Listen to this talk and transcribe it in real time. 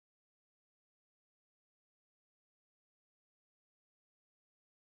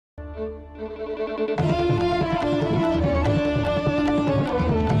Dear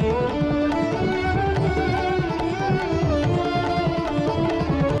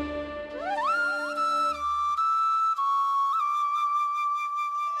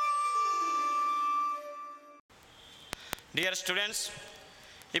students,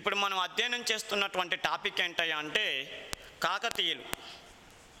 ఇప్పుడు మనం అధ్యయనం చేస్తున్నటువంటి టాపిక్ ఏంటయ్యా అంటే కాకతీయులు.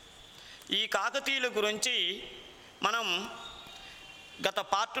 ఈ కాకతీయుల గురించి మనం గత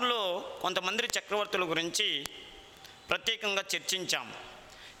పార్టుల్లో కొంతమంది చక్రవర్తుల గురించి ప్రత్యేకంగా చర్చించాం.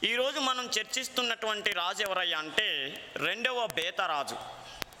 ఈరోజు మనం చర్చిస్తున్నటువంటి రాజు ఎవరయ్యా అంటే రెండవ బేతరాజు.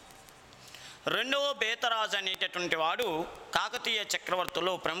 రెండవ బేతరాజు అనేటటువంటి వాడు కాకతీయ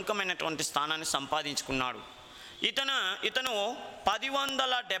చక్రవర్తుల్లో ప్రముఖమైనటువంటి స్థానాన్ని సంపాదించుకున్నాడు. ఇతను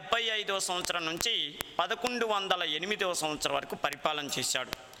 1075వ సంవత్సరం నుంచి 1108వ సంవత్సరం వరకు పరిపాలన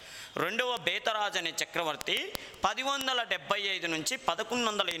చేశాడు. రెండవ బేతరాజు అనే చక్రవర్తి 1075 నుంచి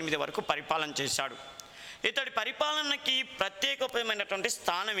 1108 వరకు పరిపాలన చేశాడు. ఇతడి పరిపాలనకి ప్రత్యేకమైనటువంటి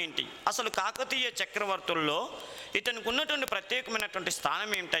స్థానం ఏంటి, అసలు కాకతీయ చక్రవర్తుల్లో ఇతనికి ఉన్నటువంటి ప్రత్యేకమైనటువంటి స్థానం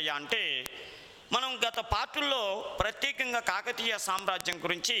ఏంటయ్యా అంటే, మనం గత పార్టుల్లో ప్రత్యేకంగా కాకతీయ సామ్రాజ్యం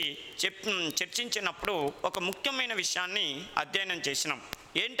గురించి చర్చించినప్పుడు ఒక ముఖ్యమైన విషయాన్ని అధ్యయనం చేసినాం.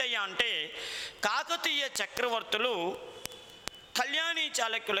 ఏంటయ్యా అంటే కాకతీయ చక్రవర్తులు కళ్యాణి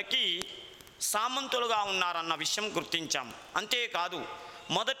చాళుక్యులకి సామంతులుగా ఉన్నారన్న విషయం గుర్తించాం. అంతేకాదు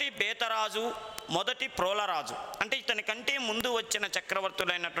మొదటి బేతరాజు, మొదటి ప్రోలరాజు అంటే ఇతనికంటే ముందు వచ్చిన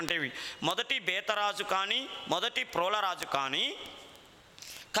చక్రవర్తులైనటువంటివి మొదటి బేతరాజు కానీ మొదటి ప్రోలరాజు కానీ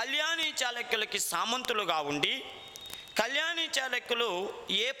కళ్యాణి చాళుక్యులకి సామంతులుగా ఉండి, కళ్యాణి చాళుక్యులు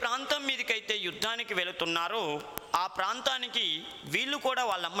ఏ ప్రాంతం మీదకైతే యుద్ధానికి వెళుతున్నారో ఆ ప్రాంతానికి వీళ్ళు కూడా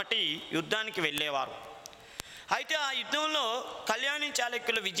వాళ్ళమ్మటి యుద్ధానికి వెళ్ళేవారు. అయితే ఆ యుద్ధంలో కళ్యాణి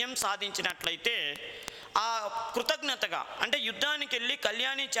చాళుక్యులు విజయం సాధించినట్లయితే ఆ కృతజ్ఞతగా అంటే యుద్ధానికి వెళ్ళి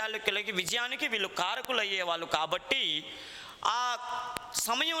కళ్యాణి చాళుక్యులకి విజయానికి వీళ్ళు కారకులు అయ్యేవాళ్ళు. కాబట్టి ఆ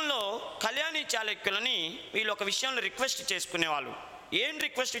సమయంలో కళ్యాణి చాళుక్యులని వీళ్ళు ఒక విషయంలో రిక్వెస్ట్ చేసుకునేవాళ్ళు. ఏం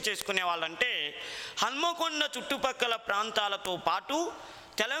రిక్వెస్ట్ చేసుకునే వాళ్ళంటే హన్మకొండ చుట్టుపక్కల ప్రాంతాలతో పాటు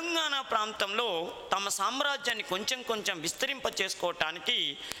తెలంగాణ ప్రాంతంలో తమ సామ్రాజ్యాన్ని కొంచెం విస్తరింప చేసుకోవటానికి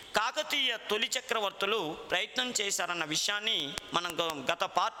కాకతీయ తొలి చక్రవర్తులు ప్రయత్నం చేశారన్న విషయాన్ని మనం గత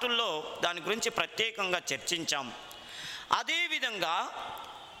పార్టుల్లో దాని గురించి ప్రత్యేకంగా చర్చించాం. అదేవిధంగా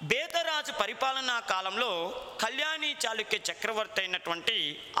బేతరాజు పరిపాలనా కాలంలో కళ్యాణి చాళుక్య చక్రవర్తి అయినటువంటి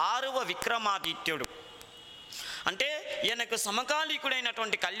 6వ విక్రమాదిత్యుడు అంటే ఈయనకు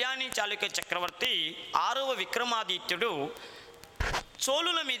సమకాలీకుడైనటువంటి కళ్యాణి చాళుక్య చక్రవర్తి 6వ విక్రమాదిత్యుడు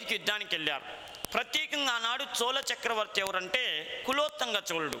చోళుల మీదకి యుద్ధానికి వెళ్ళారు. ప్రత్యేకంగా ఆనాడు చోళ చక్రవర్తి ఎవరంటే కులోత్తంగ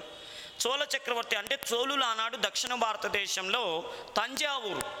చోళుడు. చోళ చక్రవర్తి అంటే చోళులు ఆనాడు దక్షిణ భారతదేశంలో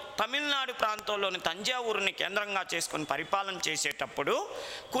తంజావూరు, తమిళనాడు ప్రాంతంలోని తంజావూరుని కేంద్రంగా చేసుకొని పరిపాలన చేసేటప్పుడు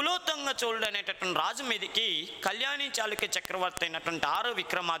కులోత్తంగ చోళుడు అనేటటువంటి రాజు మీదకి కళ్యాణి చాళుక్య చక్రవర్తి అయినటువంటి 6వ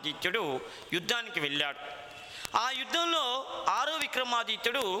విక్రమాదిత్యుడు యుద్ధానికి వెళ్ళాడు. ఆ యుద్ధంలో 6వ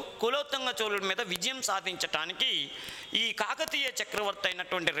విక్రమాదిత్యుడు కులోత్తంగ చోళుడి మీద విజయం సాధించటానికి ఈ కాకతీయ చక్రవర్తి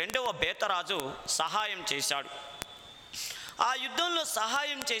అయినటువంటి రెండవ బేతరాజు సహాయం చేశాడు. ఆ యుద్ధంలో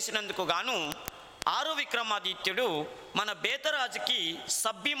సహాయం చేసినందుకు గాను 6వ విక్రమాదిత్యుడు మన బేతరాజుకి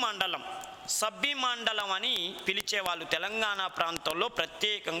సబ్బి మండలం అని పిలిచేవాళ్ళు. తెలంగాణ ప్రాంతంలో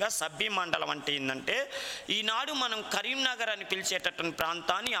ప్రత్యేకంగా సబ్బి మండలం అంటే ఏంటంటే ఈనాడు మనం కరీంనగర్ అని పిలిచేటటువంటి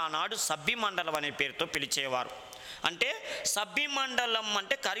ప్రాంతాన్ని ఆనాడు సబ్బి మండలం అనే పేరుతో పిలిచేవారు. అంటే సబ్బి మండలం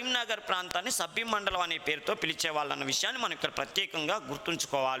అంటే కరీంనగర్ ప్రాంతాన్ని సబ్బి మండలం అనే పేరుతో పిలిచేవాళ్ళు అన్న విషయాన్ని మనం ఇక్కడ ప్రత్యేకంగా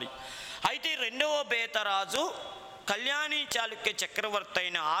గుర్తుంచుకోవాలి. అయితే రెండవ బేతరాజు కళ్యాణి చాళుక్య చక్రవర్తి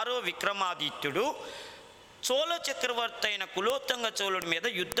అయిన 6వ విక్రమాదిత్యుడు చోళ చక్రవర్తి అయిన కులోత్తంగ చోళుడి మీద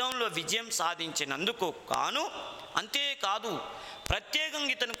యుద్ధంలో విజయం సాధించినందుకు గాను అంతేకాదు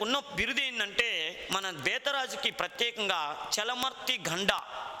ప్రత్యేకంగా ఇతనికి ఉన్న బిరుదు ఏంటంటే మన బేతరాజుకి ప్రత్యేకంగా చలమర్తి గండ,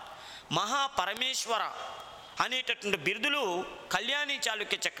 మహాపరమేశ్వర అనేటటువంటి బిరుదులు కళ్యాణి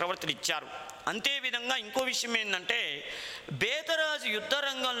చాళుక్య చక్రవర్తులు ఇచ్చారు. అంతేవిధంగా ఇంకో విషయం ఏంటంటే బేతరాజు యుద్ధ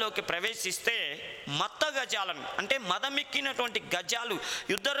రంగంలోకి ప్రవేశిస్తే మత్త గజాలను అంటే మదమెక్కినటువంటి గజాలు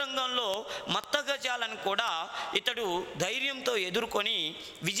యుద్ధ రంగంలో మత్త గజాలను కూడా ఇతడు ధైర్యంతో ఎదుర్కొని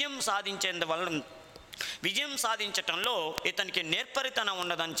విజయం సాధించటంలో ఇతనికి నేర్పరితనం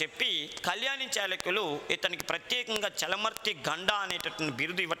ఉన్నదని చెప్పి కళ్యాణి చాళుక్యులు ఇతనికి ప్రత్యేకంగా చలమర్తి గండ అనేటటువంటి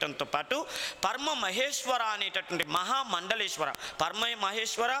బిరుదు ఇవ్వటంతో పాటు పరమ మహేశ్వర అనేటటువంటి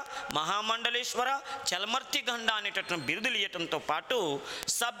మహామండలేశ్వర చలమర్తి గండ అనేటటువంటి బిరుదులు ఇవ్వటంతో పాటు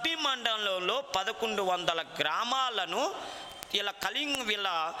సబ్బి మండలంలో 1100 గ్రామాలను వీళ్ళ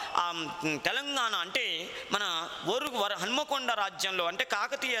తెలంగాణ అంటే మన హన్మకొండ రాజ్యంలో అంటే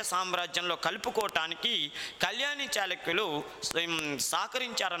కాకతీయ సామ్రాజ్యంలో కలుపుకోవటానికి కళ్యాణి చాళుక్యులు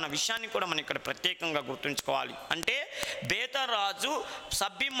సహకరించారన్న విషయాన్ని కూడా మనం ఇక్కడ ప్రత్యేకంగా గుర్తుంచుకోవాలి. అంటే బేతరాజు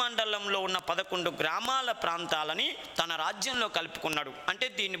సబ్బి మండలంలో ఉన్న 11 గ్రామాల ప్రాంతాలని తన రాజ్యంలో కలుపుకున్నాడు. అంటే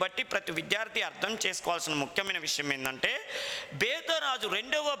దీన్ని బట్టి ప్రతి విద్యార్థి అర్థం చేసుకోవాల్సిన ముఖ్యమైన విషయం ఏంటంటే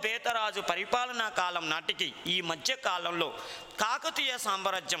రెండవ బేతరాజు పరిపాలనా కాలం నాటికి ఈ మధ్య కాలంలో కాకతీయ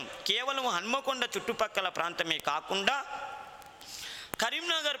సామ్రాజ్యం కేవలం హన్మకొండ చుట్టుపక్కల ప్రాంతమే కాకుండా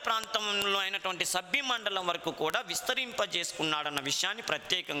కరీంనగర్ ప్రాంతంలో అయినటువంటి సబ్బి మండలం వరకు కూడా విస్తరింపజేసుకున్నాడన్న విషయాన్ని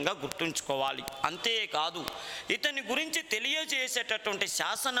ప్రత్యేకంగా గుర్తుంచుకోవాలి. అంతేకాదు ఇతని గురించి తెలియజేసేటటువంటి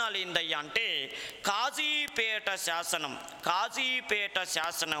శాసనాలు ఏందయ్యా అంటే కాజీపేట శాసనం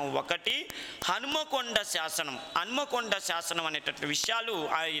 1, హన్మకొండ శాసనం అనేటటువంటి విషయాలు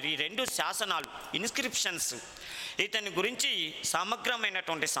ఈ 2 శాసనాలు ఇన్స్క్రిప్షన్స్ ఇతని గురించి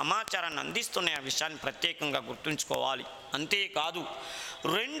సమగ్రమైనటువంటి సమాచారాన్ని అందిస్తున్న విషయాన్ని ప్రత్యేకంగా గుర్తుంచుకోవాలి. అంతేకాదు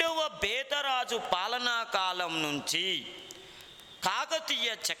రెండవ బేతరాజు పాలనా కాలం నుంచి కాకతీయ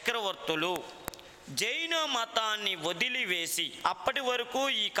చక్రవర్తులు జైన మతాన్ని వదిలివేసి అప్పటి వరకు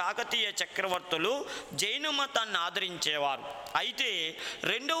ఈ కాకతీయ చక్రవర్తులు జైన మతాన్ని ఆదరించేవారు. అయితే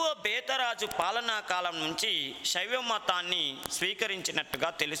రెండవ బేతరాజు పాలనా కాలం నుంచి శైవ మతాన్ని స్వీకరించినట్టుగా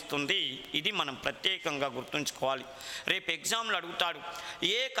తెలుస్తుంది. ఇది మనం ప్రత్యేకంగా గుర్తుంచుకోవాలి. రేపు ఎగ్జామ్లు అడుగుతాడు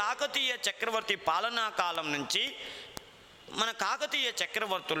ఏ కాకతీయ చక్రవర్తి పాలనా కాలం నుంచి మన కాకతీయ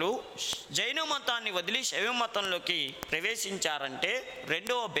చక్రవర్తులు జైన మతాన్ని వదిలి శైవ మతంలోకి ప్రవేశించారంటే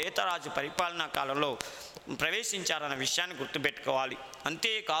రెండవ బేతరాజు పరిపాలనా కాలంలో ప్రవేశించారన్న విషయాన్ని గుర్తుపెట్టుకోవాలి.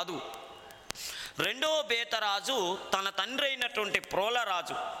 అంతేకాదు రెండవ బేతరాజు తన తండ్రి అయినటువంటి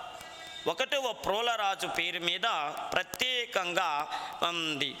ప్రోలరాజు 1వ ప్రోలరాజు పేరు మీద ప్రత్యేకంగా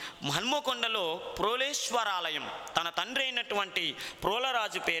హన్మకొండలో ప్రోలేశ్వరాలయం తన తండ్రి అయినటువంటి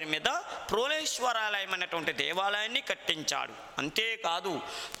ప్రోలరాజు పేరు మీద ప్రోలేశ్వరాలయం అనేటువంటి దేవాలయాన్ని కట్టించాడు. అంతేకాదు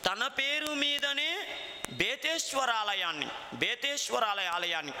తన పేరు మీదనే బేతేశ్వరాలయాన్ని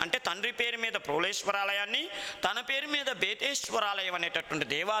అంటే తండ్రి పేరు మీద ప్రోలేశ్వరాలయాన్ని తన పేరు మీద బేతేశ్వరాలయం అనేటటువంటి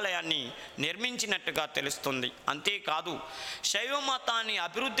దేవాలయాన్ని నిర్మించినట్టుగా తెలుస్తుంది. అంతేకాదు శైవ మతాన్ని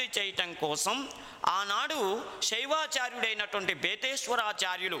అభివృద్ధి చేయటం కోసం ఆనాడు శైవాచార్యుడైనటువంటి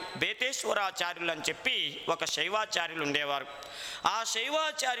బేతేశ్వరాచార్యులు అని చెప్పి ఒక శైవాచార్యులు ఉండేవారు. ఆ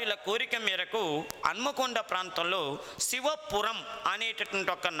శైవాచార్యుల కోరిక మేరకు హన్మకొండ ప్రాంతంలో శివపురం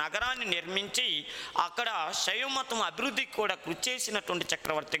అనేటటువంటి ఒక నగరాన్ని నిర్మించి అక్కడ శైవమతం అభివృద్ధికి కూడా కృషి చేసినటువంటి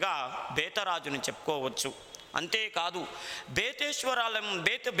చక్రవర్తిగా బేతరాజుని చెప్పుకోవచ్చు. అంతేకాదు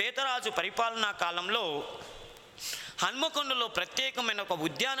బేతరాజు పరిపాలనా కాలంలో హన్మకొండలో ప్రత్యేకమైన ఒక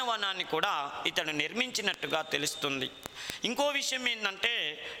ఉద్యానవనాన్ని కూడా ఇతడు నిర్మించినట్టుగా తెలుస్తుంది. ఇంకో విషయం ఏంటంటే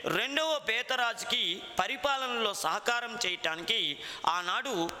రెండవ బేతరాజుకి పరిపాలనలో సహకారం చేయటానికి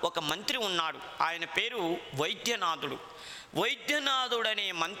ఆనాడు ఒక మంత్రి ఉన్నాడు. ఆయన పేరు వైద్యనాథుడనే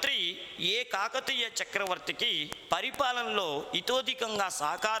మంత్రి ఏ కాకతీయ చక్రవర్తికి పరిపాలనలో ఇతోధికంగా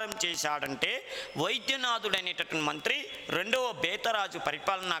సహకారం చేశాడంటే వైద్యనాథుడనేటటువంటి మంత్రి రెండవ బేతరాజు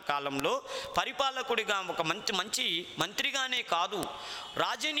పరిపాలనా కాలంలో పరిపాలకుడిగా ఒక మంచి మంత్రిగానే కాదు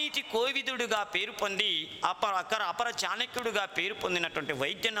రాజనీతి కోవిదుడిగా పేరు పొంది అపర చాణక్యుడిగా పేరు పొందినటువంటి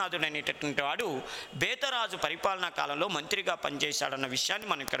వైద్యనాథుడు అనేటటువంటి వాడు బేతరాజు పరిపాలనా కాలంలో మంత్రిగా పనిచేశాడన్న విషయాన్ని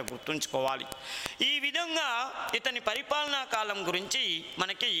మనం ఇక్కడ గుర్తుంచుకోవాలి. ఈ విధంగా ఇతని పరిపాలనా కాలం గురించి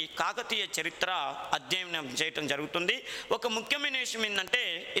మనకి కాకతీయ చరిత్ర అధ్యయనం చేయటం జరుగుతుంది. ఒక ముఖ్యమైన విషయం ఏంటంటే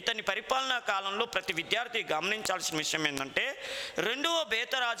ఇతని పరిపాలనా కాలంలో ప్రతి విద్యార్థి గమనించాల్సిన విషయం ఏంటంటే రెండవ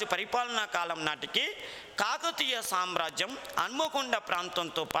బేతరాజు పరిపాలనా కాలం నాటికి కాకతీయ సామ్రాజ్యం హన్మకొండ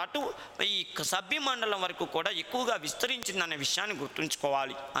ప్రాంతంతో పాటు ఈ సబ్బి మండలం వరకు కూడా ఎక్కువగా విస్తరించిందనే విషయాన్ని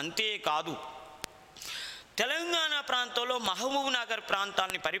గుర్తుంచుకోవాలి. అంతేకాదు తెలంగాణ ప్రాంతంలో మహబూబ్ నగర్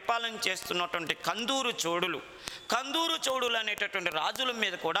ప్రాంతాన్ని పరిపాలన చేస్తున్నటువంటి కందూరు చోడులు అనేటటువంటి రాజుల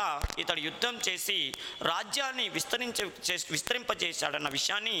మీద కూడా ఇతడు యుద్ధం చేసి రాజ్యాన్ని విస్తరింపజేశాడన్న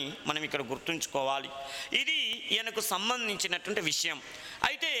విషయాన్ని మనం ఇక్కడ గుర్తుంచుకోవాలి. ఇది ఈయనకు సంబంధించినటువంటి విషయం.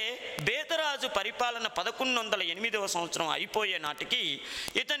 అయితే బేతరాజు పరిపాలన 1108వ సంవత్సరం అయిపోయే నాటికి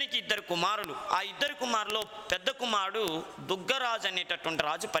ఇతనికి 2 కుమారులు. ఆ 2 కుమారులో పెద్ద కుమారుడు దుగ్గరాజు అనేటటువంటి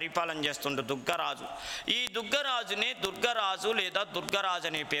రాజు పరిపాలన చేస్తుండే దుగ్గరాజు. ఈ దుగ్గరాజునే దుర్గరాజు లేదా దుర్గరాజు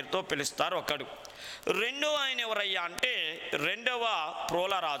అనే పేరుతో పిలుస్తారు ఒకడు. రెండవ ఆయన ఎవరయ్యా అంటే రెండవ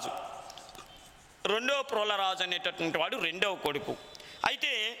ప్రోలరాజు అనేటటువంటి వాడు రెండవ కొడుకు.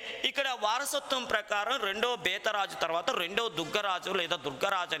 అయితే ఇక్కడ వారసత్వం ప్రకారం రెండవ బేతరాజు తర్వాత రెండవ దుగ్గరాజు లేదా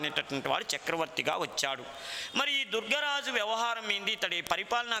దుర్గరాజు అనేటటువంటి వాడు చక్రవర్తిగా వచ్చాడు. మరి ఈ దుర్గరాజు వ్యవహారం ఏంది, ఇతడి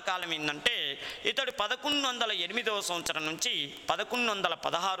పరిపాలనా కాలం ఏంటంటే ఇతడు 1108వ సంవత్సరం నుంచి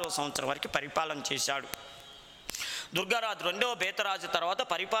 1116వ సంవత్సరం వరకు పరిపాలన చేశాడు. దుర్గరాజు రెండవ బేతరాజు తర్వాత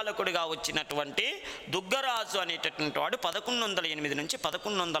పరిపాలకుడిగా వచ్చినటువంటి దుర్గరాజు అనేటటువంటి వాడు 1108 నుంచి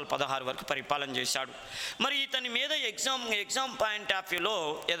 1116 వరకు పరిపాలన చేశాడు. మరి ఇతని మీద ఎగ్జామ్ పాయింట్ ఆఫ్ వ్యూలో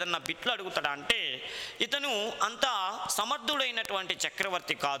ఏదన్నా బిట్లు అడుగుతాడా అంటే ఇతను అంత సమర్థుడైనటువంటి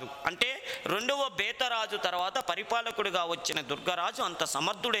చక్రవర్తి కాదు. అంటే రెండవ బేతరాజు తర్వాత పరిపాలకుడిగా వచ్చిన దుర్గరాజు అంత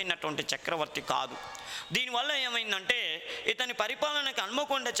సమర్థుడైనటువంటి చక్రవర్తి కాదు. దీనివల్ల ఏమైందంటే ఇతని పరిపాలనకి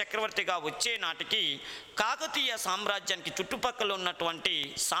హన్మకొండ చక్రవర్తిగా వచ్చే నాటికి కాకతీయ సామ్రాజ్యానికి చుట్టుపక్కల ఉన్నటువంటి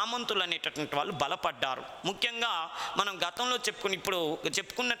సామంతులు అనేటటువంటి వాళ్ళు బలపడ్డారు. ముఖ్యంగా మనం గతంలో ఇప్పుడు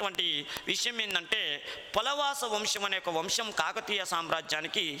చెప్పుకున్నటువంటి విషయం ఏంటంటే పొలవాస వంశం అనే ఒక వంశం కాకతీయ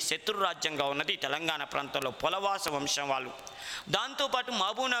సామ్రాజ్యానికి శత్రు రాజ్యంగా ఉన్నది తెలంగాణ ప్రాంతంలో పొలవాస వంశం వాళ్ళు. దాంతోపాటు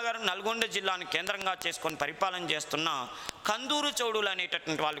మహబూబ్నగర్ నల్గొండ జిల్లాను కేంద్రంగా చేసుకొని పరిపాలన చేస్తున్న కందూరు చౌడులు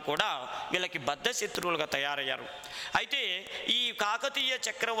అనేటటువంటి వాళ్ళు కూడా వీళ్ళకి బద్ధ శత్రువులుగా తయారయ్యారు. అయితే ఈ కాకతీయ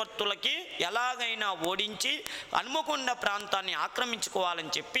చక్రవర్తులకి ఎలాగైనా ఓడించి హన్మకొండ ప్రాంతాన్ని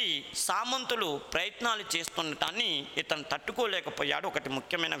ఆక్రమించుకోవాలని చెప్పి సామంతులు ప్రయత్నాలు చేస్తుండటాన్ని ఇతను తట్టుకోలేకపోయాడు. ఒకటి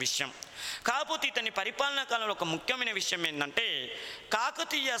ముఖ్యమైన విషయం. కాకపోతే ఇతని పరిపాలనా కాలంలో ఒక ముఖ్యమైన విషయం ఏంటంటే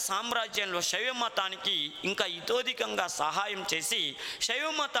కాకతీయ సామ్రాజ్యంలో శైవ మతానికి ఇంకా ఇతోధికంగా సహాయం చేసి శైవ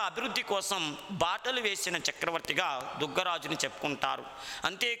మత అభివృద్ధి కోసం బాటలు వేసిన చక్రవర్తిగా దుర్గరాజుని చెప్పుకుంటారు.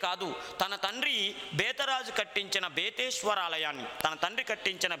 అంతేకాదు తన తండ్రి బేతరాజు కట్టించిన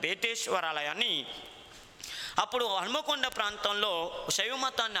బేతేశ్వరాలయాన్ని అప్పుడు హన్మకొండ ప్రాంతంలో శైవ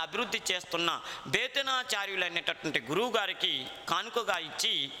మతాన్ని అభివృద్ధి చేస్తున్న బేతనాచార్యులు అనేటటువంటి గురువు గారికి కానుకగా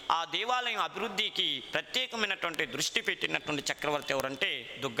ఇచ్చి ఆ దేవాలయం అభివృద్ధికి ప్రత్యేకమైనటువంటి దృష్టి పెట్టినటువంటి చక్రవర్తి ఎవరంటే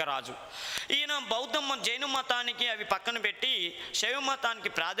దుర్గరాజు. ఈయన బౌద్ధం జైన మతానికి అవి పక్కన పెట్టి శైవ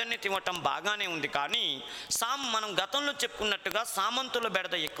మతానికి ప్రాధాన్యత ఇవ్వటం బాగానే ఉంది. కానీ మనం గతంలో చెప్పుకున్నట్టుగా సామంతుల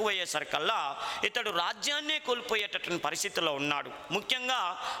బెడద ఎక్కువయ్యేసరికల్లా ఇతడు రాజ్యాన్నే కోల్పోయేటటువంటి పరిస్థితిలో ఉన్నాడు. ముఖ్యంగా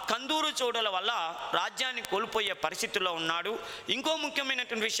కందూరు చోడుల వల్ల రాజ్యాన్ని కోల్పోయే పరిస్థితిలో ఉన్నాడు. ఇంకో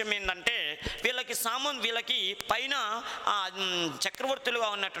ముఖ్యమైనటువంటి విషయం ఏంటంటే వీళ్ళకి పైన చక్రవర్తులుగా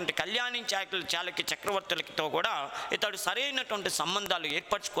ఉన్నటువంటి కళ్యాణి చాళుక్య చక్రవర్తులతో కూడా ఇతడు సరైనటువంటి సంబంధాలు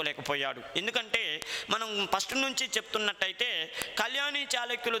ఏర్పరచుకోలేకపోయాడు. ఎందుకంటే మనం ఫస్ట్ నుంచి చెప్తున్నట్టయితే కళ్యాణి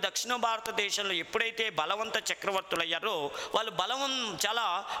చాళుక్యులు దక్షిణ భారతదేశంలో ఎప్పుడైతే బలవంత చక్రవర్తులు అయ్యారో వాళ్ళు చాలా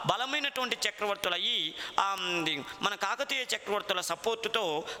బలమైనటువంటి చక్రవర్తులు అయ్యి మన కాకతీయ చక్రవర్తుల సపోర్టుతో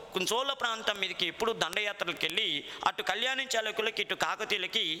చోళ ప్రాంతం మీదకి ఎప్పుడు దండయాత్రలకు వెళ్ళి అటు కళ్యాణి చాళుక్యులకి ఇటు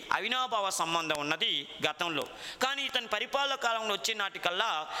కాకతీయులకి అవినాభావ సంబంధం ఉన్నది గతంలో. కానీ ఇతని పరిపాలన కాలంలో వచ్చే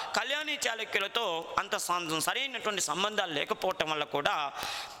నాటికల్లా కళ్యాణి చాళుక్యులతో అంత సరైనటువంటి సంబంధాలు లేకపోవటం వల్ల కూడా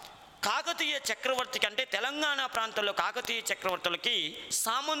కాకతీయ చక్రవర్తికి అంటే తెలంగాణ ప్రాంతంలో కాకతీయ చక్రవర్తులకి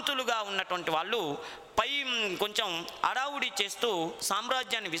సామంతులుగా ఉన్నటువంటి వాళ్ళు కొంచెం అడావుడి చేస్తూ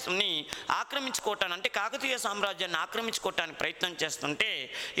సామ్రాజ్యాన్ని ఆక్రమించుకోవటానికి అంటే కాకతీయ సామ్రాజ్యాన్ని ఆక్రమించుకోవటానికి ప్రయత్నం చేస్తుంటే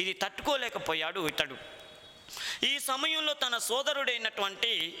ఇది తట్టుకోలేకపోయాడు ఇతడు. ఈ సమయంలో తన సోదరుడైనటువంటి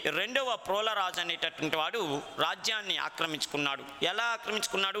రెండవ ప్రోలరాజు అనేటటువంటి వాడు రాజ్యాన్ని ఆక్రమించుకున్నాడు. ఎలా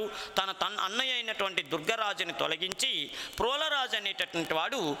ఆక్రమించుకున్నాడు? తన అన్నయ్య అయినటువంటి దుర్గరాజుని తొలగించి ప్రోలరాజు అనేటటువంటి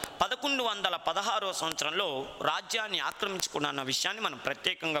వాడు 1116వ సంవత్సరంలో రాజ్యాన్ని ఆక్రమించుకున్న విషయాన్ని మనం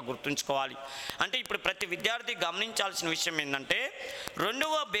ప్రత్యేకంగా గుర్తుంచుకోవాలి. అంటే ఇప్పుడు ప్రతి విద్యార్థి గమనించాల్సిన విషయం ఏంటంటే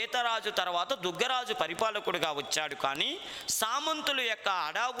రెండవ బేతరాజు తర్వాత దుర్గరాజు పరిపాలకుడిగా వచ్చాడు. కానీ సామంతుల యొక్క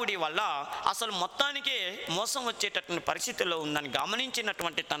అడావుడి వల్ల అసలు మొత్తానికే మోసం వచ్చేటటువంటి పరిస్థితిలో ఉందని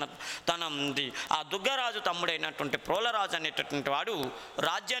గమనించినటువంటి తన ఆ దుర్గరాజు తమ్ముడైనటువంటి ప్రోలరాజు అనేటటువంటి వాడు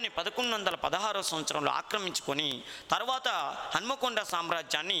రాజ్యాన్ని 1116వ సంవత్సరంలో ఆక్రమించుకొని తర్వాత హన్మకొండ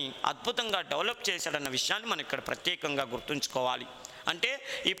సామ్రాజ్యాన్ని అద్భుతంగా డెవలప్ చేశాడన్న విషయాన్ని మనం ఇక్కడ ప్రత్యేకంగా గుర్తుంచుకోవాలి. అంటే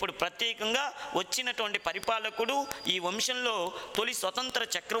ఇప్పుడు ప్రత్యేకంగా వచ్చినటువంటి పరిపాలకుడు ఈ వంశంలో తొలి స్వతంత్ర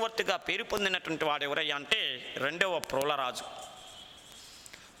చక్రవర్తిగా పేరు పొందినటువంటి వాడు ఎవరయ్యా అంటే రెండవ ప్రోలరాజు.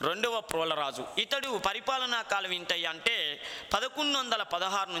 ఇతడు పరిపాలనా కాలం ఏంటయ్యా అంటే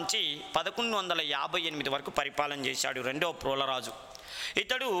 1116 నుంచి 1158 వరకు పరిపాలన చేశాడు రెండవ ప్రోలరాజు.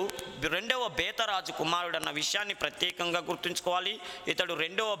 ఇతడు రెండవ బేతరాజు కుమారుడు అన్న విషయాన్ని ప్రత్యేకంగా గుర్తుంచుకోవాలి. ఇతడు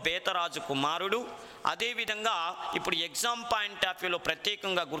రెండవ బేతరాజు కుమారుడు. అదేవిధంగా ఇప్పుడు ఎగ్జామ్ పాయింట్ ఆఫ్ వ్యూలో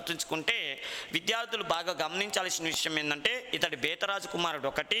ప్రత్యేకంగా గుర్తుంచుకుంటే విద్యార్థులు బాగా గమనించాల్సిన విషయం ఏంటంటే ఇతడు బేతరాజు కుమారుడు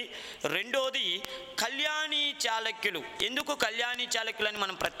ఒకటి. రెండోది కళ్యాణి చాళుక్యులు. ఎందుకు కళ్యాణి చాళుక్యులని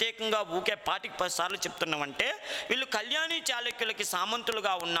మనం ప్రత్యేకంగా ఊకే 10 సార్లు చెప్తున్నామంటే వీళ్ళు కళ్యాణి చాళుక్యులకి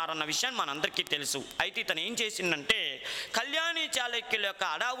సామంతులుగా ఉన్నారన్న విషయం మనందరికీ తెలుసు. అయితే ఇతను ఏం చేసిందంటే కళ్యాణి చాళుక్యుల యొక్క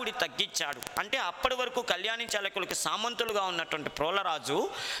అడావుడి తగ్గించాడు. అంటే అప్పటి వరకు కళ్యాణి చాళుక్యులకి సామంతులుగా ఉన్నటువంటి ప్రోలరాజు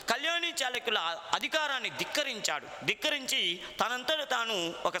కళ్యాణి చాళుక్యుల అధికారాన్ని ధిక్కరించి తనంతట తాను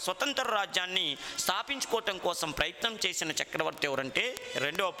ఒక స్వతంత్ర రాజ్యాన్ని స్థాపించుకోవటం కోసం ప్రయత్నం చేసిన చక్రవర్తి ఎవరంటే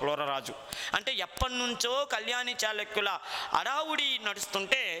రెండవ ప్రోలరాజు. అంటే ఎప్పటి నుంచో కళ్యాణి చాళుక్యుల అడావుడి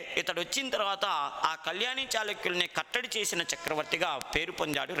నడుస్తుంటే ఇతడు వచ్చిన తర్వాత ఆ కళ్యాణి చాళుక్యుల్ని కట్టడి చేసిన చక్రవర్తిగా పేరు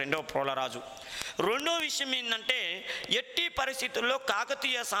పొందాడు రెండవ ప్రోలరాజు. రెండో విషయం ఏంటంటే ఎట్టి పరిస్థితుల్లో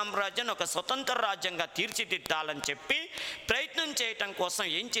కాకతీయ సామ్రాజ్యాన్ని ఒక స్వతంత్ర రాజ్యంగా తీర్చిదిద్దాలని చెప్పి ప్రయత్నం చేయటం కోసం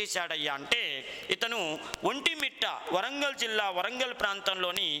ఏం చేశాడయ్యా అంటే ఇతను ఒంటిమిట్ట, వరంగల్ జిల్లా వరంగల్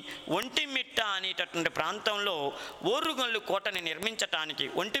ప్రాంతంలోని ఒంటిమిట్ట అనేటటువంటి ప్రాంతంలో ఓరుగల్లు కోటని నిర్మించటానికి,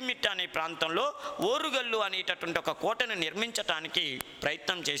 ఒంటిమిట్ట అనే ప్రాంతంలో ఓరుగల్లు అనేటటువంటి ఒక కోటను నిర్మించటానికి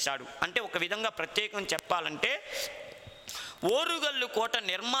ప్రయత్నం చేశాడు. అంటే ఒక విధంగా ప్రత్యేకం చెప్పాలంటే ఓరుగల్లు కోట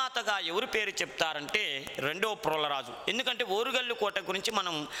నిర్మాతగా ఎవరు పేరు చెప్తారంటే రెండవ ప్రోలరాజు. ఎందుకంటే ఓరుగల్లు కోట గురించి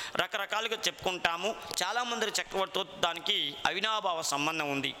మనం రకరకాలుగా చెప్పుకుంటాము. చాలామంది చక్రవర్తితో దానికి అవినాభావ సంబంధం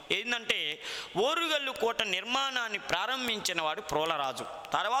ఉంది. ఏంటంటే ఓరుగల్లు కోట నిర్మాణాన్ని ప్రారంభించిన వాడు ప్రోలరాజు.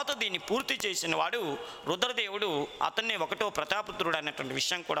 తర్వాత దీన్ని పూర్తి చేసిన వాడు రుద్రదేవుడు. అతన్నే ఒకటో ప్రతాపరుద్రుడు అనేటువంటి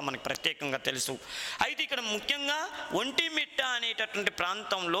విషయం కూడా మనకు ప్రత్యేకంగా తెలుసు. అయితే ఇక్కడ ముఖ్యంగా ఒంటిమిట్ట అనేటటువంటి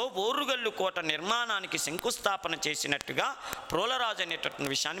ప్రాంతంలో ఓరుగల్లు కోట నిర్మాణానికి శంకుస్థాపన చేసినట్టుగా ప్రోలరాజు అనేటటువంటి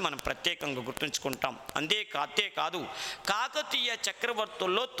విషయాన్ని మనం ప్రత్యేకంగా గుర్తుంచుకుంటాం. అంతేకాదు కాకతీయ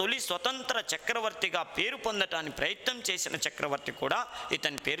చక్రవర్తుల్లో తొలి స్వతంత్ర చక్రవర్తిగా పేరు పొందటానికి ప్రయత్నం చేసిన చక్రవర్తి కూడా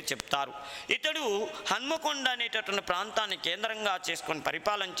ఇతని పేరు చెప్తారు. ఇతడు హన్మకొండ అనేటటువంటి ప్రాంతాన్ని కేంద్రంగా చేసుకొని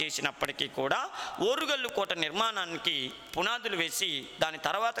పరిపాలన చేసినప్పటికీ కూడా ఓరుగల్లు కోట నిర్మాణానికి పునాదులు వేసి దాని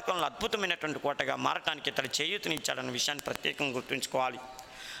తర్వాత కాలంలో అద్భుతమైనటువంటి కోటగా మారటానికి ఇతడు చేయూతనిచ్చాడన్న విషయాన్ని ప్రత్యేకంగా గుర్తుంచుకోవాలి.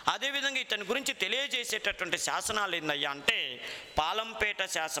 అదేవిధంగా ఇతని గురించి తెలియజేసేటటువంటి శాసనాలు ఏందయ్యా అంటే పాలంపేట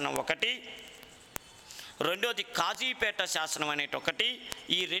శాసనం ఒకటి, రెండోది కాజీపేట శాసనం అనేటొకటి.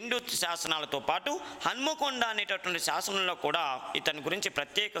 ఈ రెండు శాసనాలతో పాటు హన్మకొండ అనేటటువంటి శాసనంలో కూడా ఇతని గురించి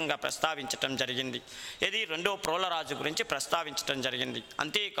ప్రత్యేకంగా ప్రస్తావించటం జరిగింది. ఇది రెండో ప్రోలరాజు గురించి ప్రస్తావించటం జరిగింది.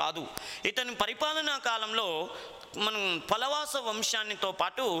 అంతేకాదు ఇతని పరిపాలనా కాలంలో మనం పలవాస వంశానితో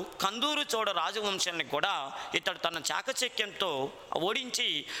పాటు కందూరు చోడ రాజవంశాన్ని కూడా ఇతడు తన చాకచక్యంతో ఓడించి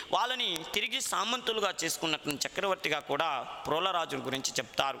వాళ్ళని తిరిగి సామంతులుగా చేసుకున్నటువంటి చక్రవర్తిగా కూడా ప్రోలరాజు గురించి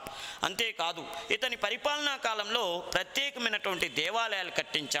చెప్తారు. అంతేకాదు ఇతని పరిపాలనా కాలంలో ప్రత్యేకమైనటువంటి దేవాలయాలు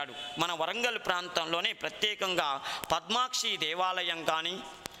కట్టించాడు. మన వరంగల్ ప్రాంతంలోనే ప్రత్యేకంగా పద్మాక్షి దేవాలయం కానీ,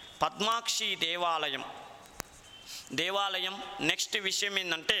 పద్మాక్షి దేవాలయం నెక్స్ట్ విషయం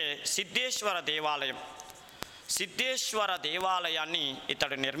ఏంటంటే సిద్ధేశ్వర దేవాలయాన్ని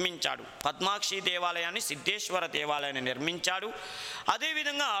ఇతడు నిర్మించాడు. పద్మాక్షి దేవాలయాన్ని, సిద్ధేశ్వర దేవాలయాన్ని నిర్మించాడు.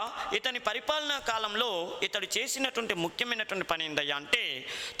 అదేవిధంగా ఇతని పరిపాలనా కాలంలో ఇతడు చేసినటువంటి ముఖ్యమైనటువంటి పని ఏందయ్యా అంటే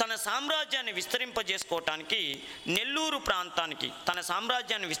తన సామ్రాజ్యాన్ని విస్తరింపజేసుకోవటానికి నెల్లూరు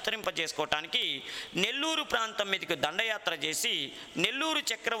ప్రాంతం మీదకి దండయాత్ర చేసి నెల్లూరు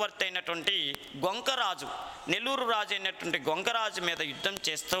చక్రవర్తి అయినటువంటి నెల్లూరు రాజు అయినటువంటి గొంకరాజు మీద యుద్ధం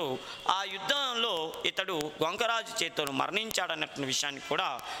చేస్తూ ఆ యుద్ధంలో ఇతడు గొంకరాజు చేతులు మరణించాడన్నటువంటి విషయాన్ని కూడా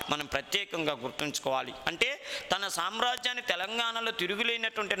మనం ప్రత్యేకంగా గుర్తుంచుకోవాలి. అంటే తన సామ్రాజ్యాన్ని తెలంగాణలో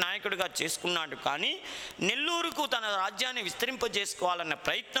తిరుగులేనటువంటి నాయకుడిగా చేసుకున్నాడు, కానీ నెల్లూరుకు తన రాజ్యాన్ని విస్తరింపజేసుకోవాలన్న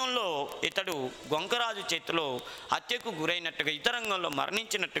ప్రయత్నంలో ఇతడు గొంకరాజు చేతిలో హత్యకు గురైనట్టుగా, యుద్ధరంగంలో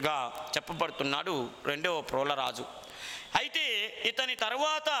మరణించినట్టుగా చెప్పబడుతున్నాడు రెండవ ప్రోలరాజు. అయితే ఇతని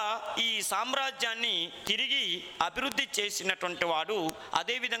తర్వాత ఈ సామ్రాజ్యాన్ని తిరిగి అభివృద్ధి చేసినటువంటి వాడు.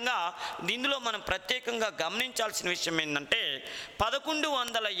 అదేవిధంగా ఇందులో మనం ప్రత్యేకంగా గమనించాల్సిన విషయం ఏంటంటే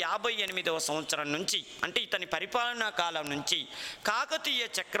 1158వ సంవత్సరం నుంచి, అంటే ఇతని పరిపాలనా కాలం నుంచి కాకతీయ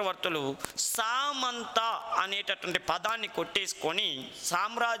చక్రవర్తులు సామంత అనేటటువంటి పదాన్ని కొట్టేసుకొని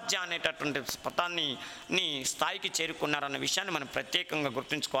సామ్రాజ్య అనేటటువంటి పదాన్ని స్థాయికి చేరుకున్నారన్న విషయాన్ని మనం ప్రత్యేకంగా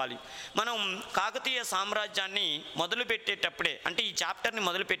గుర్తుంచుకోవాలి. మనం కాకతీయ సామ్రాజ్యాన్ని మొదలుపెట్టేటప్పుడే, అంటే ఈ చాప్టర్ని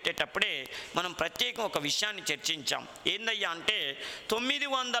మొదలుపెట్టేటప్పుడే మనం ప్రత్యేకం ఒక విషయాన్ని చర్చించాం. ఏందయ్యా అంటే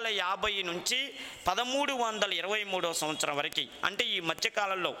 950 నుంచి 1323వ సంవత్సరం వరకు, అంటే ఈ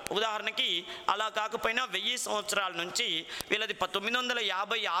మధ్యకాలంలో ఉదాహరణకి అలా కాకపోయినా 1000 సంవత్సరాల నుంచి వీళ్ళది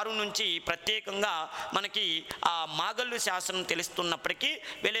 956 నుంచి ప్రత్యేకంగా మనకి ఆ మాగల్లు శాసనం తెలుస్తున్నప్పటికీ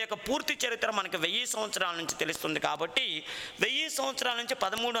వీళ్ళ యొక్క పూర్తి చరిత్ర మనకి 1000 సంవత్సరాల నుంచి తెలుస్తుంది. కాబట్టి 1000 సంవత్సరాల నుంచి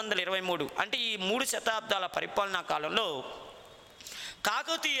 1323, అంటే ఈ 3 శతాబ్దాల పరిపాలనా కాలంలో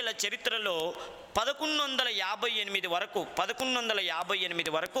కాకతీయుల చరిత్రలో 1158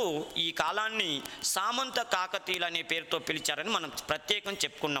 వరకు ఈ కాలాన్ని సామంత కాకతీయులు అనే పేరుతో పిలిచారని మనం ప్రత్యేకం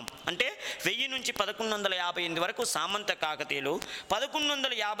చెప్పుకున్నాం. అంటే 1000 నుంచి 1158 వరకు సామంత కాకతీయులు,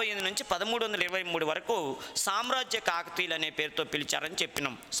 1158 నుంచి 1323 వరకు సామ్రాజ్య కాకతీయులు అనే పేరుతో పిలిచారని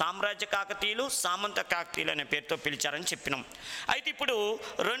చెప్పినాం. సామ్రాజ్య కాకతీయులు, సామంత కాకతీయులు అనే పేరుతో పిలిచారని చెప్పినాం. అయితే ఇప్పుడు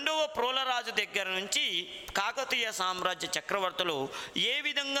రెండవ ప్రోలరాజు దగ్గర నుంచి కాకతీయ సామ్రాజ్య చక్రవర్తులు ఏ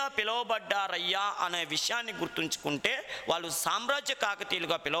విధంగా పిలువబడ్డారయ్యా అనే విషయాన్ని గుర్తుంచుకుంటే వాళ్ళు సామ్రాజ్య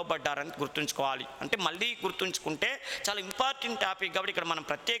కాకతీయులుగా పిలువబడ్డారని గుర్తుంచుకోవాలి. అంటే మళ్ళీ గుర్తుంచుకుంటే చాలా ఇంపార్టెంట్ టాపిక్ కాబట్టి ఇక్కడ మనం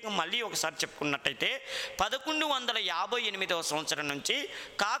ప్రత్యేకం మళ్ళీ ఒకసారి చెప్పుకున్నట్టయితే 1158వ సంవత్సరం నుంచి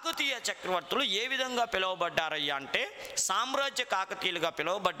కాకతీయ చక్రవర్తులు ఏ విధంగా పిలువబడ్డారయ్యా అంటే సామ్రాజ్య కాకతీయులుగా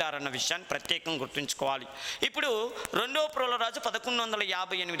పిలువబడ్డారన్న విషయాన్ని ప్రత్యేకంగా గుర్తుంచుకోవాలి. ఇప్పుడు రెండో ప్రోలరాజు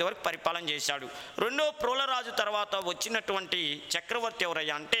 1158 వరకు పరిపాలన చేశాడు. రెండో ప్రోలరాజు తర్వాత వచ్చినటువంటి చక్రవర్తి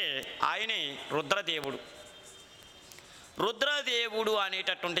ఎవరయ్యా అంటే ఆయనే రుద్రదేవుడు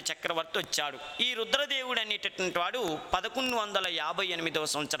అనేటటువంటి చక్రవర్తి వచ్చాడు. ఈ రుద్రదేవుడు అనేటటువంటి వాడు 1158వ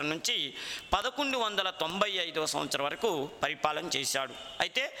సంవత్సరం నుంచి 1195వ సంవత్సరం వరకు పరిపాలన చేశాడు.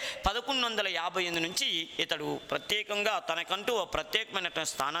 అయితే 1158 నుంచి ఇతడు ప్రత్యేకంగా తనకంటూ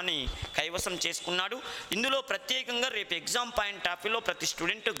ప్రత్యేకమైనటువంటి స్థానాన్ని కైవసం చేసుకున్నాడు. ఇందులో ప్రత్యేకంగా రేపు ఎగ్జామ్ పాయింట్ ఆఫ్ వ్యూలో ప్రతి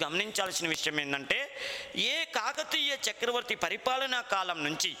స్టూడెంట్ గమనించాల్సిన విషయం ఏంటంటే కాకతీయ చక్రవర్తి పరిపాలనా కాలం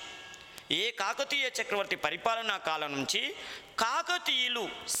నుంచి కాకతీయులు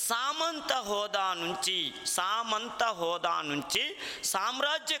సామంత హోదా నుంచి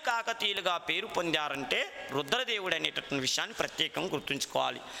సామ్రాజ్య కాకతీయులుగా పేరు పొందారంటే రుద్రదేవుడు అనేటటువంటి విషయాన్ని ప్రత్యేకంగా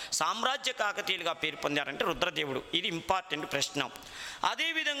గుర్తుంచుకోవాలి. సామ్రాజ్య కాకతీయులుగా పేరు పొందారంటే రుద్రదేవుడు. ఇది ఇంపార్టెంట్ ప్రశ్న.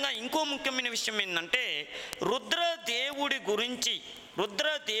 అదేవిధంగా ఇంకో ముఖ్యమైన విషయం ఏంటంటే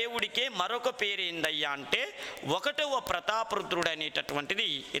రుద్రదేవుడికే మరొక పేరు ఏందయ్యా అంటే 1వ ప్రతాపరుద్రుడు అనేటటువంటిది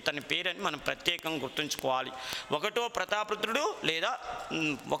ఇతని పేరని మనం ప్రత్యేకంగా గుర్తుంచుకోవాలి. 1వ ప్రతాపరుద్రుడు లేదా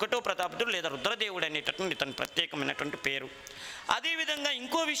రుద్రదేవుడు అనేటటువంటి ఇతని ప్రత్యేకమైనటువంటి పేరు. అదేవిధంగా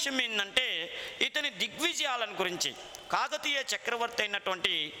ఇంకో విషయం ఏంటంటే ఇతని దిగ్విజయాలను గురించి కాకతీయ చక్రవర్తి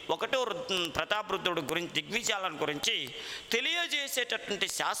అయినటువంటి 1వ ప్రతాపరుద్రుడు గురించి దిగ్విజయాలను గురించి తెలియజేసేటటువంటి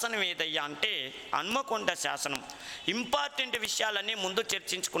శాసనం ఏదయ్యా అంటే హన్మకొండ శాసనం. ఇంపార్టెంట్ విషయాలన్నీ ముందు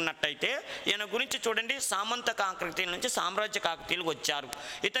చర్చించుకున్నట్టయితే ఈయన గురించి చూడండి, సామంత కాకతీయుల నుంచి సామ్రాజ్య కాకతీయులు వచ్చారు.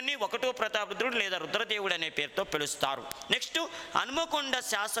 ఇతన్ని 1వ ప్రతాపరుద్రుడు లేదా రుద్రదేవుడు అనే పేరుతో పిలుస్తారు. నెక్స్ట్ హన్మకొండ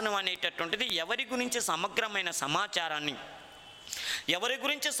శాసనం అనేటటువంటిది ఎవరి గురించి సమగ్రమైన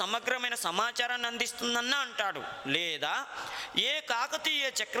సమాచారాన్ని అందిస్తుందన్న అంటాడు, లేదా ఏ కాకతీయ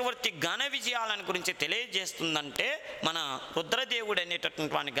చక్రవర్తి ఘన విజయాలను గురించి తెలియజేస్తుందంటే మన రుద్రదేవుడు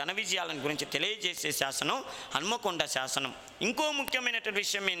అనేటటువంటి వాని ఘన విజయాలను గురించి తెలియజేసే శాసనం హన్మకొండ శాసనం. ఇంకో ముఖ్యమైనటువంటి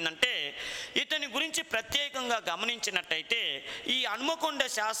విషయం ఏంటంటే ఇతని గురించి ప్రత్యేకంగా గమనించినట్టయితే ఈ హన్మకొండ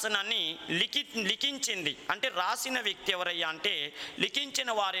శాసనాన్ని లిఖించింది అంటే రాసిన వ్యక్తి ఎవరయ్యా అంటే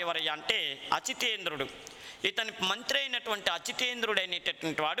లిఖించిన వారెవరయ్యా అంటే అచితేంద్రుడు. ఇతని మంత్రి అయినటువంటి అచితేంద్రుడు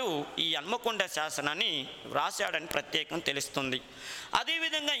అనేటటువంటి వాడు ఈ హన్మకొండ శాసనాన్ని రాశాడని ప్రత్యేకం తెలుస్తుంది.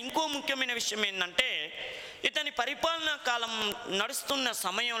 అదేవిధంగా ఇంకో ముఖ్యమైన విషయం ఏంటంటే ఇతని పరిపాలనా కాలం నడుస్తున్న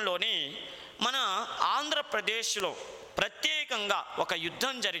సమయంలోనే మన ఆంధ్రప్రదేశ్లో ప్రత్యేకంగా ఒక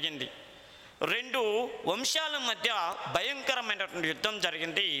యుద్ధం జరిగింది. 2 వంశాల మధ్య భయంకరమైనటువంటి యుద్ధం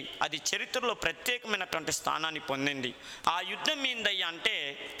జరిగింది. అది చరిత్రలో ప్రత్యేకమైనటువంటి స్థానాన్ని పొందింది. ఆ యుద్ధం ఏందయ్యా అంటే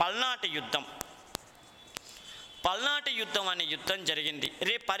పల్నాటి యుద్ధం అనే యుద్ధం జరిగింది.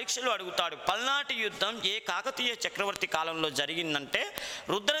 రేపు పరీక్షలు అడుగుతాడు, పల్నాటి యుద్ధం ఏ కాకతీయ చక్రవర్తి కాలంలో జరిగిందంటే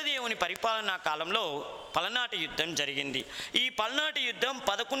రుద్రదేవుని పరిపాలనా కాలంలో పల్నాటి యుద్ధం జరిగింది. ఈ పల్నాటి యుద్ధం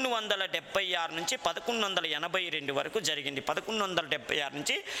 1176 నుంచి 1182 వరకు జరిగింది. 1176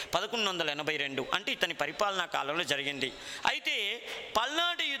 నుంచి 1182 అంటే ఇతని పరిపాలనా కాలంలో జరిగింది. అయితే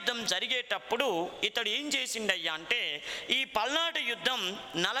పల్నాటి యుద్ధం జరిగేటప్పుడు ఇతడు ఏం చేసిండయ్యా అంటే ఈ పల్నాటి యుద్ధం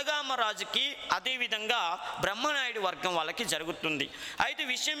నలగామ రాజుకి అదేవిధంగా బ్రహ్మనాయుడు వర్గం వాళ్ళకి జరుగుతుంది. అయితే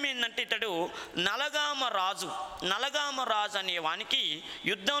విషయం ఏంటంటే ఇతడు నలగామ రాజు అనే వానికి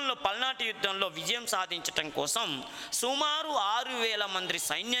యుద్ధంలో పల్నాటి యుద్ధంలో విజయం సాధించడం కోసం సుమారు 6000 మంది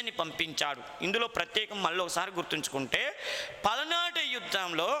సైన్యాన్ని పంపించాడు. ఇందులో ప్రత్యేకం మళ్ళీ ఒకసారి గుర్తుంచుకుంటే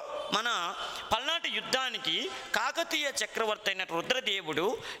పల్నాటి యుద్ధానికి కాకతీయ చక్రవర్తి అయిన రుద్రదేవుడు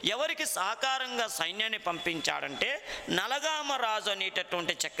ఎవరికి సహకారంగా సైన్యాన్ని పంపించాడంటే నలగామ రాజు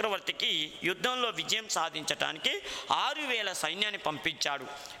అనేటటువంటి చక్రవర్తికి యుద్ధంలో విజయం సాధించడానికి 6000 సైన్యాన్ని పంపించాడు.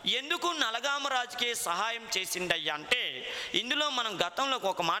 ఎందుకు నలగామ రాజుకి సహాయం చేసిండయ్యా అంటే ఇందులో మనం గతంలో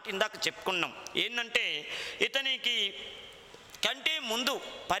ఒక మాట ఇందాక చెప్పుకున్నాం. ఏంటంటే ఇతనికి కంటే ముందు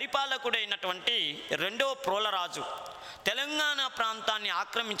పరిపాలకుడైనటువంటి 2వ ప్రోలరాజు తెలంగాణ ప్రాంతాన్ని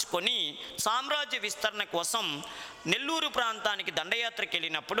ఆక్రమించుకొని సామ్రాజ్య విస్తరణ కోసం నెల్లూరు ప్రాంతానికి దండయాత్రకి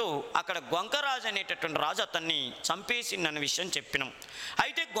వెళ్ళినప్పుడు అక్కడ గొంకరాజు అనేటటువంటి రాజు అతన్ని చంపేసిందన్న విషయం చెప్పినాం.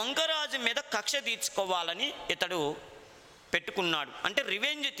 అయితే గొంకరాజు మీద కక్ష తీర్చుకోవాలని ఇతడు పెట్టుకున్నాడు. అంటే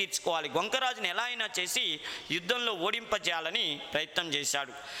రివెంజ్ తీర్చుకోవాలి, గొంకరాజుని ఎలా అయినా చేసి యుద్ధంలో ఓడింపజేయాలని ప్రయత్నం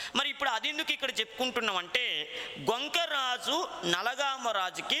చేశాడు. మరి ఇప్పుడు అదెందుకు ఇక్కడ చెప్పుకుంటున్నామంటే గొంకరాజు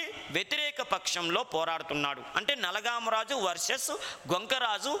నలగామరాజుకి వ్యతిరేక పక్షంలో పోరాడుతున్నాడు. అంటే నలగామరాజు వర్సెస్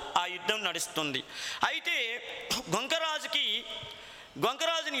గొంకరాజు ఆ యుద్ధం నడుస్తుంది. అయితే గొంకరాజుకి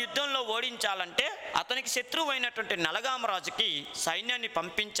గొంకరాజుని యుద్ధంలో ఓడించాలంటే అతనికి శత్రువు అయినటువంటి నలగామరాజుకి సైన్యాన్ని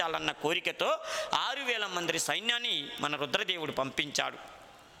పంపించాలన్న కోరికతో 6,000 మంది సైన్యాన్ని మన రుద్రదేవుడు పంపించాడు.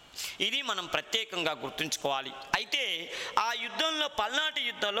 ఇది మనం ప్రత్యేకంగా గుర్తుంచుకోవాలి. అయితే ఆ యుద్ధంలో పల్నాటి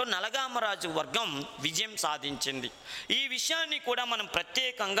యుద్ధంలో నలగామరాజు వర్గం విజయం సాధించింది. ఈ విషయాన్ని కూడా మనం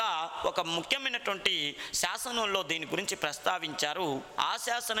ప్రత్యేకంగా ఒక ముఖ్యమైనటువంటి శాసనంలో దీని గురించి ప్రస్తావించారు. ఆ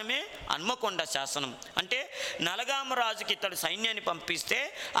శాసనమే హన్మకొండ శాసనం. అంటే నలగామరాజుకి ఇతడు సైన్యాన్ని పంపిస్తే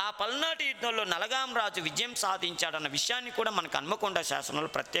ఆ పల్నాటి యుద్ధంలో నలగామరాజు విజయం సాధించాడన్న విషయాన్ని కూడా మనకు హన్మకొండ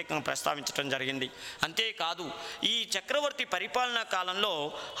శాసనంలో ప్రత్యేకంగా ప్రస్తావించడం జరిగింది. అంతేకాదు ఈ చక్రవర్తి పరిపాలనా కాలంలో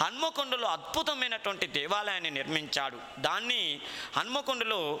హన్మకొండలో అద్భుతమైనటువంటి దేవాలయాన్ని నిర్మించాడు. దాన్ని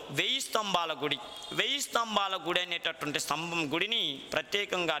హన్మకొండలో 1000 స్తంభాల గుడి, 1000 స్తంభాల గుడి అనేటటువంటి గుడిని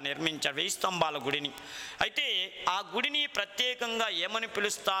ప్రత్యేకంగా నిర్మించాడు. 1000 స్తంభాల గుడిని. అయితే ఆ గుడిని ప్రత్యేకంగా ఏమని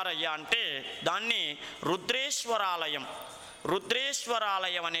పిలుస్తారయ్యా అంటే దాన్ని రుద్రేశ్వరాలయం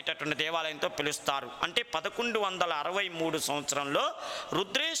అనేటటువంటి దేవాలయంతో పిలుస్తారు. అంటే 1163 సంవత్సరంలో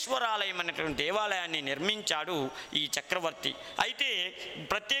రుద్రేశ్వరాలయం అనేటువంటి దేవాలయాన్ని నిర్మించాడు ఈ చక్రవర్తి. అయితే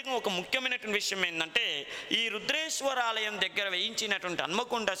ప్రత్యేకంగా ఒక ముఖ్యమైనటువంటి విషయం ఏంటంటే ఈ రుద్రేశ్వరాలయం దగ్గర వేయించినటువంటి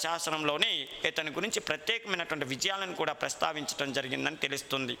హన్మకొండ శాసనంలోనే ఇతని గురించి ప్రత్యేకమైనటువంటి విజయాలను కూడా ప్రస్తావించడం జరిగిందని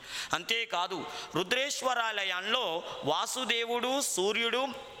తెలుస్తుంది. అంతేకాదు రుద్రేశ్వరాలయంలో వాసుదేవుడు, సూర్యుడు,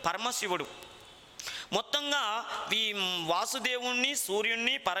 పరమశివుడు మొత్తంగా ఈ వాసుదేవుణ్ణి,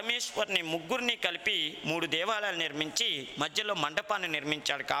 సూర్యుణ్ణి, పరమేశ్వరుని ముగ్గురిని కలిపి 3 దేవాలయాలు నిర్మించి మధ్యలో మండపాన్ని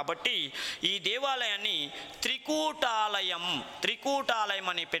నిర్మించాడు. కాబట్టి ఈ దేవాలయాన్ని త్రికూటాలయం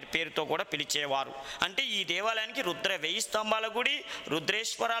అనే పేరుతో కూడా పిలిచేవారు. అంటే ఈ దేవాలయానికి 1000 స్తంభాల గుడి,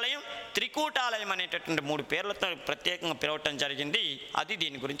 రుద్రేశ్వరాలయం, త్రికూటాలయం అనేటటువంటి 3 పేర్లతో ప్రత్యేకంగా పిలవటం జరిగింది. అది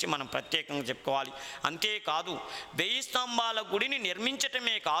దీని గురించి మనం ప్రత్యేకంగా చెప్పుకోవాలి. అంతేకాదు 1000 స్తంభాల గుడిని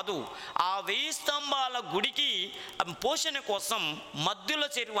నిర్మించటమే కాదు, ఆ 1000 స్తంభాల గుడికి పోషణ కోసం మద్దుల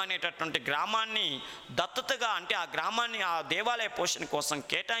చెరువు అనేటటువంటి గ్రామాన్ని దత్తతగా, అంటే ఆ గ్రామాన్ని ఆ దేవాలయ పోషణ కోసం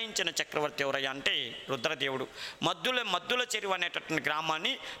కేటాయించిన చక్రవర్తి ఎవరయ్యా అంటే రుద్రదేవుడు. మద్దుల చెరువు అనేటటువంటి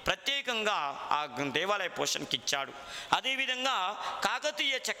గ్రామాన్ని ప్రత్యేకంగా ఆ దేవాలయ పోషణకి ఇచ్చాడు. అదేవిధంగా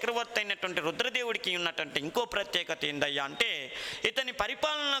కాకతీయ చక్రవర్తి అయినటువంటి రుద్రదేవుడికి ఉన్నటువంటి ఇంకో ప్రత్యేకత ఏందయ్యా అంటే ఇతని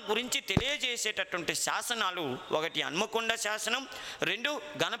పరిపాలన గురించి తెలియజేసేటటువంటి శాసనాలు, ఒకటి హన్మకొండ శాసనం, 2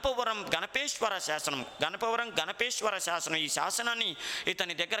 గణపేశ్వర శాసనం. ఈ శాసనాన్ని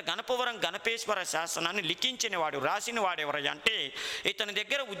ఇతని దగ్గర గణపేశ్వర శాసనాన్ని లిఖించిన వాడు, రాసిన వాడు ఎవరయ్యా అంటే ఇతని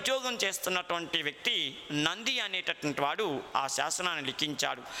దగ్గర ఉద్యోగం చేస్తున్నటువంటి వ్యక్తి నంది అనేటటువంటి వాడు ఆ శాసనాన్ని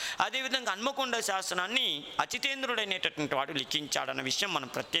లిఖించాడు. అదేవిధంగా హన్మకొండ శాసనాన్ని అచితేంద్రుడు అనేటటువంటి వాడు లిఖించాడు అన్న విషయం మనం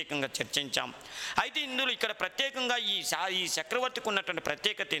ప్రత్యేకంగా చర్చించాం. అయితే ఇందులో ఇక్కడ ప్రత్యేకంగా ఈ చక్రవర్తికి ఉన్నటువంటి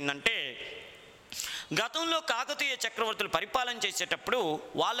ప్రత్యేకత ఏంటంటే గతంలో కాకతీయ చక్రవర్తులు పరిపాలన చేసేటప్పుడు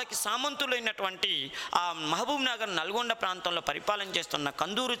వాళ్ళకి సామంతులైనటువంటి ఆ మహబూబ్ నగర్, నల్గొండ ప్రాంతంలో పరిపాలన చేస్తున్న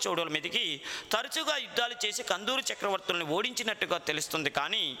కందూరు చోడుల మీదకి తరచుగా యుద్ధాలు చేసి కందూరు చక్రవర్తులను ఓడించినట్టుగా తెలుస్తుంది.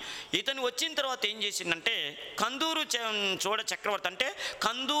 కానీ ఇతను వచ్చిన తర్వాత ఏం చేసిందంటే కందూరు చక్రవర్తి, అంటే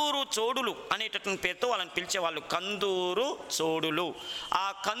కందూరు చోడులు అనేటటువంటి పేరుతో వాళ్ళని పిలిచేవాళ్ళు, కందూరు చోడులు. ఆ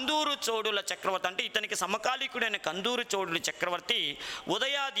కందూరు చోడుల చక్రవర్తి అంటే ఇతనికి సమకాలీకుడైన కందూరు చోడుల చక్రవర్తి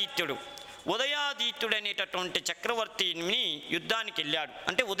ఉదయాదిత్యుడు అనేటటువంటి చక్రవర్తిని యుద్ధానికి వెళ్ళాడు.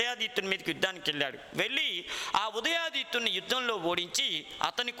 అంటే ఉదయాదిత్యుని మీదకి యుద్ధానికి వెళ్ళాడు. వెళ్ళి ఆ ఉదయాదిత్యుని యుద్ధంలో ఓడించి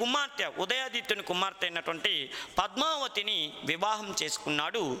ఉదయాదిత్యుని కుమార్తె అయినటువంటి పద్మావతిని వివాహం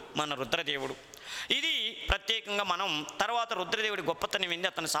చేసుకున్నాడు మన రుద్రదేవుడు. ఇది ప్రత్యేకంగా మనం తర్వాత రుద్రదేవుడి గొప్పతనం ఏంది,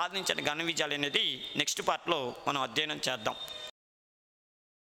 అతను సాధించిన ఘన విజయాలు అనేది నెక్స్ట్ పార్ట్లో మనం అధ్యయనం చేద్దాం.